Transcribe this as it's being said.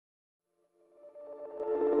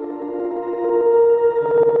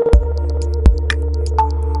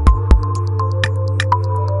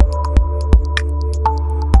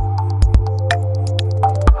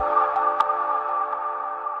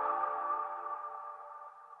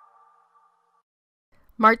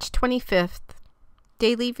March 25th,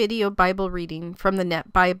 Daily Video Bible Reading from the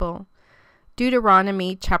Net Bible,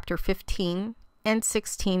 Deuteronomy chapter 15 and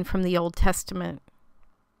 16 from the Old Testament.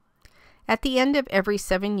 At the end of every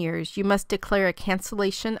 7 years, you must declare a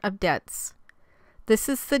cancellation of debts. This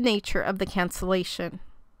is the nature of the cancellation.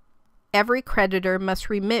 Every creditor must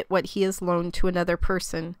remit what he has loaned to another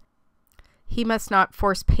person. He must not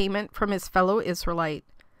force payment from his fellow Israelite,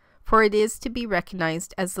 for it is to be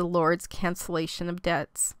recognized as the Lord's cancellation of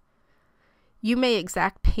debts. You may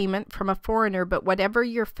exact payment from a foreigner, but whatever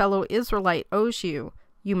your fellow Israelite owes you,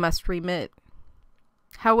 you must remit.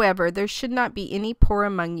 However, there should not be any poor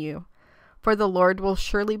among you, for the Lord will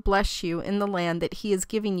surely bless you in the land that he is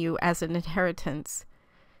giving you as an inheritance,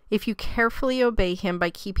 if you carefully obey him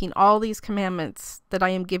by keeping all these commandments that I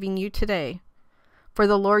am giving you today. For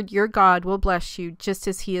the Lord your God will bless you just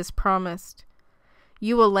as he has promised.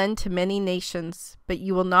 You will lend to many nations, but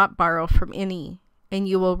you will not borrow from any, and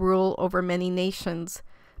you will rule over many nations,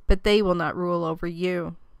 but they will not rule over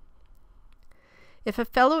you. If a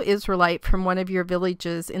fellow Israelite from one of your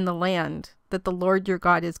villages in the land that the Lord your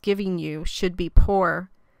God is giving you should be poor,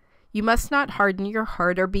 you must not harden your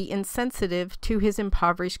heart or be insensitive to his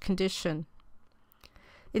impoverished condition.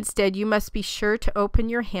 Instead, you must be sure to open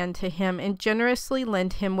your hand to him and generously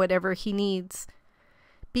lend him whatever he needs.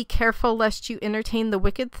 Be careful lest you entertain the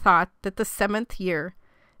wicked thought that the 7th year,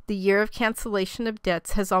 the year of cancellation of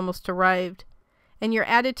debts, has almost arrived, and your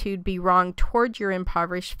attitude be wrong toward your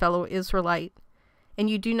impoverished fellow Israelite, and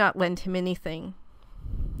you do not lend him anything.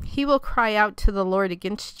 He will cry out to the Lord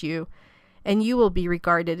against you, and you will be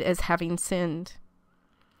regarded as having sinned.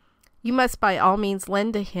 You must by all means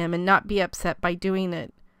lend to him and not be upset by doing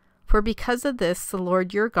it, for because of this the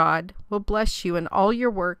Lord your God will bless you in all your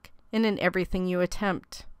work and in everything you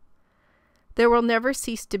attempt. There will never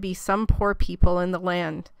cease to be some poor people in the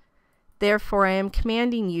land. Therefore I am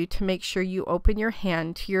commanding you to make sure you open your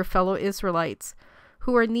hand to your fellow Israelites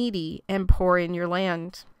who are needy and poor in your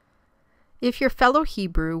land. If your fellow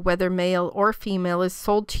Hebrew, whether male or female, is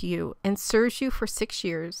sold to you and serves you for 6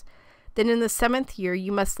 years, then in the 7th year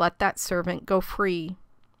you must let that servant go free.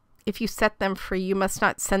 If you set them free, you must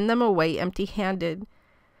not send them away empty-handed.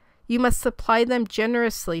 You must supply them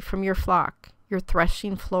generously from your flock, your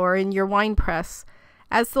threshing floor, and your winepress.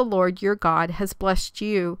 As the Lord your God has blessed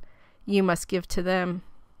you, you must give to them.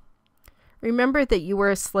 Remember that you were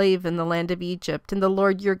a slave in the land of Egypt, and the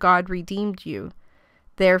Lord your God redeemed you.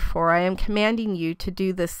 Therefore I am commanding you to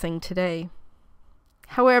do this thing today.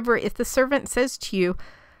 However, if the servant says to you,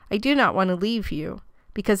 I do not want to leave you,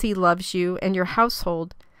 because he loves you and your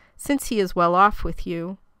household, since he is well off with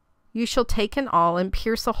you, you shall take an awl and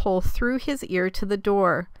pierce a hole through his ear to the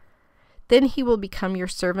door. Then he will become your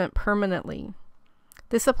servant permanently.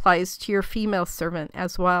 This applies to your female servant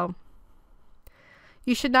as well.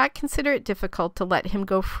 You should not consider it difficult to let him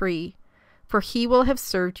go free, for he will have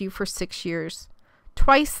served you for 6 years,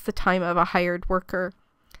 twice the time of a hired worker.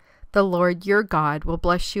 The Lord your God will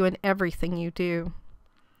bless you in everything you do.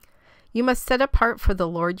 You must set apart for the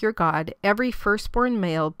Lord your God every firstborn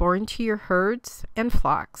male born to your herds and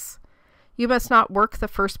flocks. You must not work the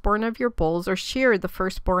firstborn of your bulls or shear the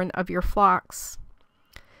firstborn of your flocks.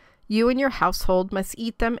 You and your household must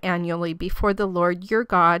eat them annually before the Lord your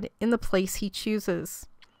God in the place he chooses.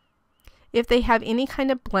 If they have any kind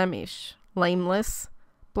of blemish, lameness,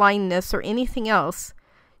 blindness, or anything else,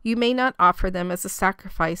 you may not offer them as a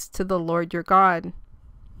sacrifice to the Lord your God.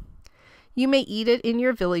 You may eat it in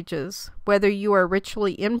your villages, whether you are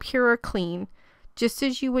ritually impure or clean, just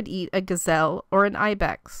as you would eat a gazelle or an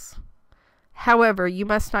ibex. However, you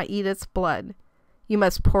must not eat its blood. You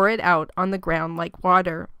must pour it out on the ground like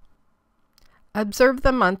water. Observe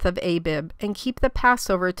the month of Abib, and keep the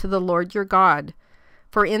Passover to the Lord your God,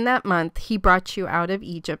 for in that month he brought you out of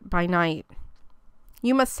Egypt by night.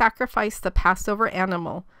 You must sacrifice the Passover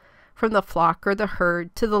animal from the flock or the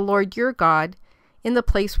herd to the Lord your God in the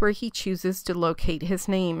place where he chooses to locate his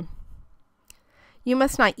name. You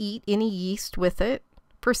must not eat any yeast with it.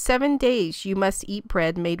 For 7 days you must eat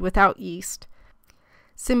bread made without yeast,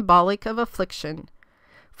 symbolic of affliction,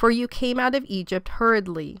 for you came out of Egypt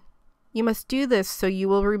hurriedly. You must do this so you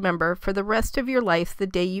will remember for the rest of your life the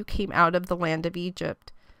day you came out of the land of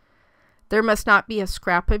Egypt. There must not be a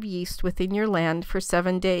scrap of yeast within your land for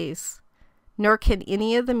 7 days. Nor can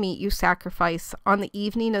any of the meat you sacrifice on the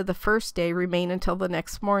evening of the first day remain until the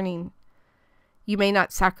next morning. You may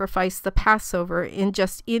not sacrifice the Passover in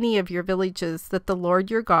just any of your villages that the Lord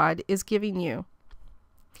your God is giving you.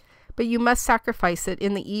 But you must sacrifice it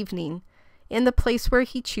in the evening, in the place where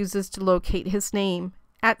he chooses to locate his name,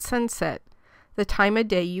 at sunset, the time of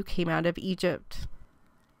day you came out of Egypt.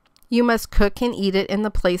 You must cook and eat it in the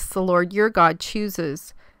place the Lord your God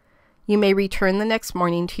chooses. You may return the next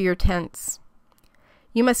morning to your tents.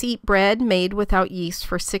 You must eat bread made without yeast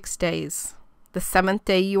for 6 days. The 7th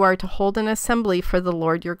day you are to hold an assembly for the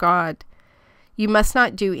Lord your God. You must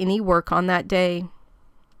not do any work on that day.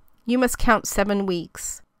 You must count 7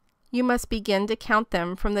 weeks. You must begin to count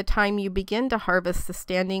them from the time you begin to harvest the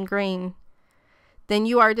standing grain. Then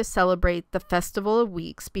you are to celebrate the Festival of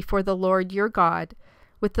Weeks before the Lord your God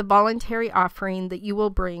with the voluntary offering that you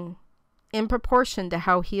will bring, in proportion to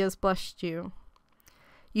how he has blessed you.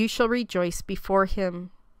 You shall rejoice before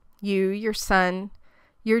him, you, your son,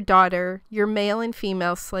 your daughter, your male and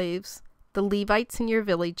female slaves, the Levites in your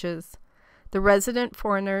villages, the resident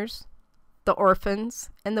foreigners, the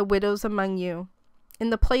orphans, and the widows among you,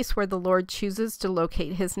 in the place where the Lord chooses to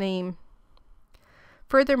locate his name.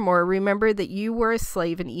 Furthermore, remember that you were a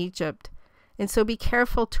slave in Egypt, and so be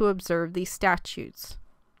careful to observe these statutes.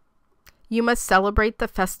 You must celebrate the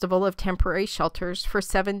festival of temporary shelters for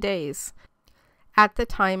 7 days, at the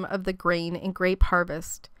time of the grain and grape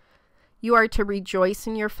harvest. You are to rejoice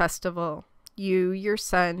in your festival, you, your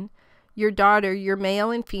son, your daughter, your male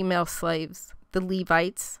and female slaves, the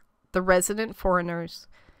Levites, the resident foreigners,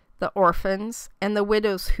 the orphans, and the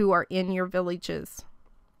widows who are in your villages.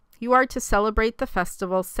 You are to celebrate the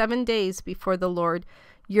festival 7 days before the Lord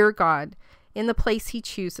your God in the place he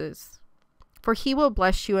chooses. For he will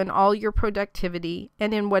bless you in all your productivity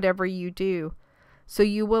and in whatever you do, so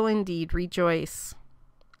you will indeed rejoice.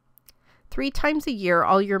 3 times a year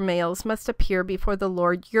all your males must appear before the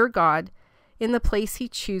Lord your God in the place he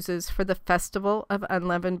chooses for the festival of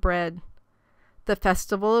unleavened bread, the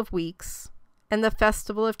festival of weeks, and the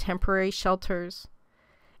festival of temporary shelters,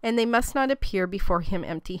 and they must not appear before him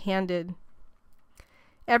empty-handed.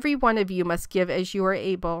 Every one of you must give as you are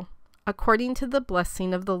able, according to the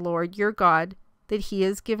blessing of the Lord your God that he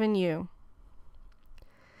has given you.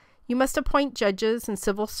 You must appoint judges and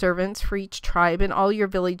civil servants for each tribe in all your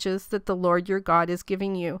villages that the Lord your God is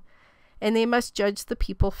giving you, and they must judge the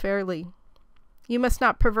people fairly. You must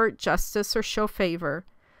not pervert justice or show favor.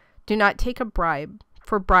 Do not take a bribe,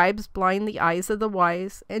 for bribes blind the eyes of the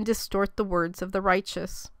wise and distort the words of the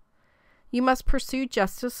righteous. You must pursue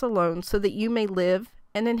justice alone so that you may live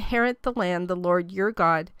and inherit the land the Lord your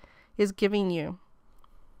God is giving you.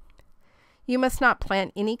 You must not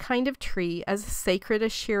plant any kind of tree as sacred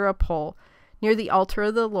as shear pole near the altar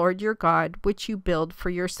of the Lord your God, which you build for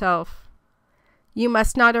yourself. You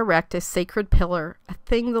must not erect a sacred pillar, a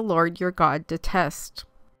thing the Lord your God detests.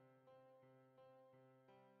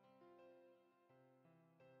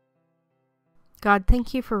 God,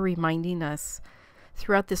 thank you for reminding us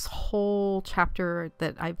throughout this whole chapter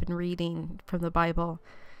that I've been reading from the Bible.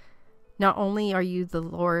 Not only are you the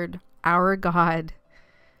Lord, our God,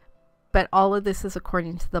 but all of this is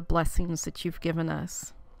according to the blessings that you've given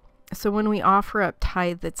us. So when we offer up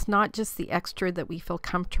tithe, it's not just the extra that we feel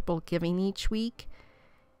comfortable giving each week.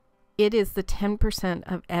 It is the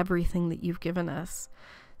 10% of everything that you've given us.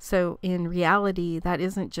 So in reality, that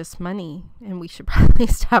isn't just money, and we should probably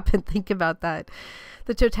stop and think about that.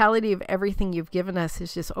 The totality of everything you've given us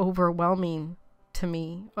is just overwhelming to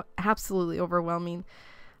me, absolutely overwhelming.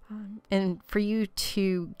 And for you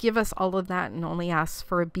to give us all of that and only ask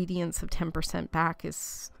for obedience of 10% back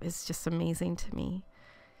is just amazing to me.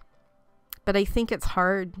 But I think it's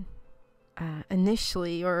hard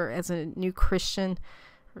initially, or as a new Christian,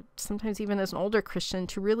 or sometimes even as an older Christian,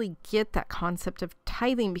 to really get that concept of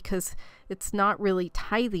tithing, because it's not really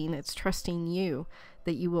tithing, it's trusting you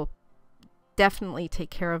that you will definitely take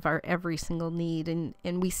care of our every single need.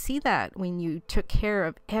 And we see that when you took care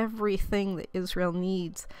of everything that Israel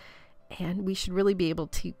needs. And we should really be able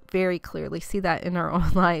to very clearly see that in our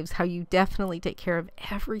own lives, how you definitely take care of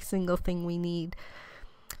every single thing we need.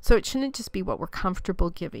 So it shouldn't just be what we're comfortable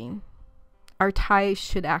giving. Our tithes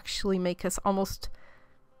should actually make us almost,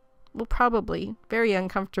 well, probably very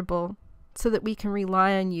uncomfortable, so that we can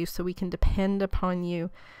rely on you, so we can depend upon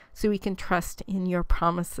you, so we can trust in your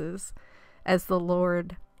promises as the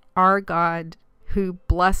Lord, our God, who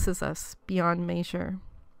blesses us beyond measure.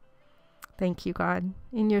 Thank you, God.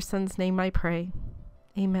 In your Son's name I pray.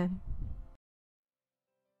 Amen.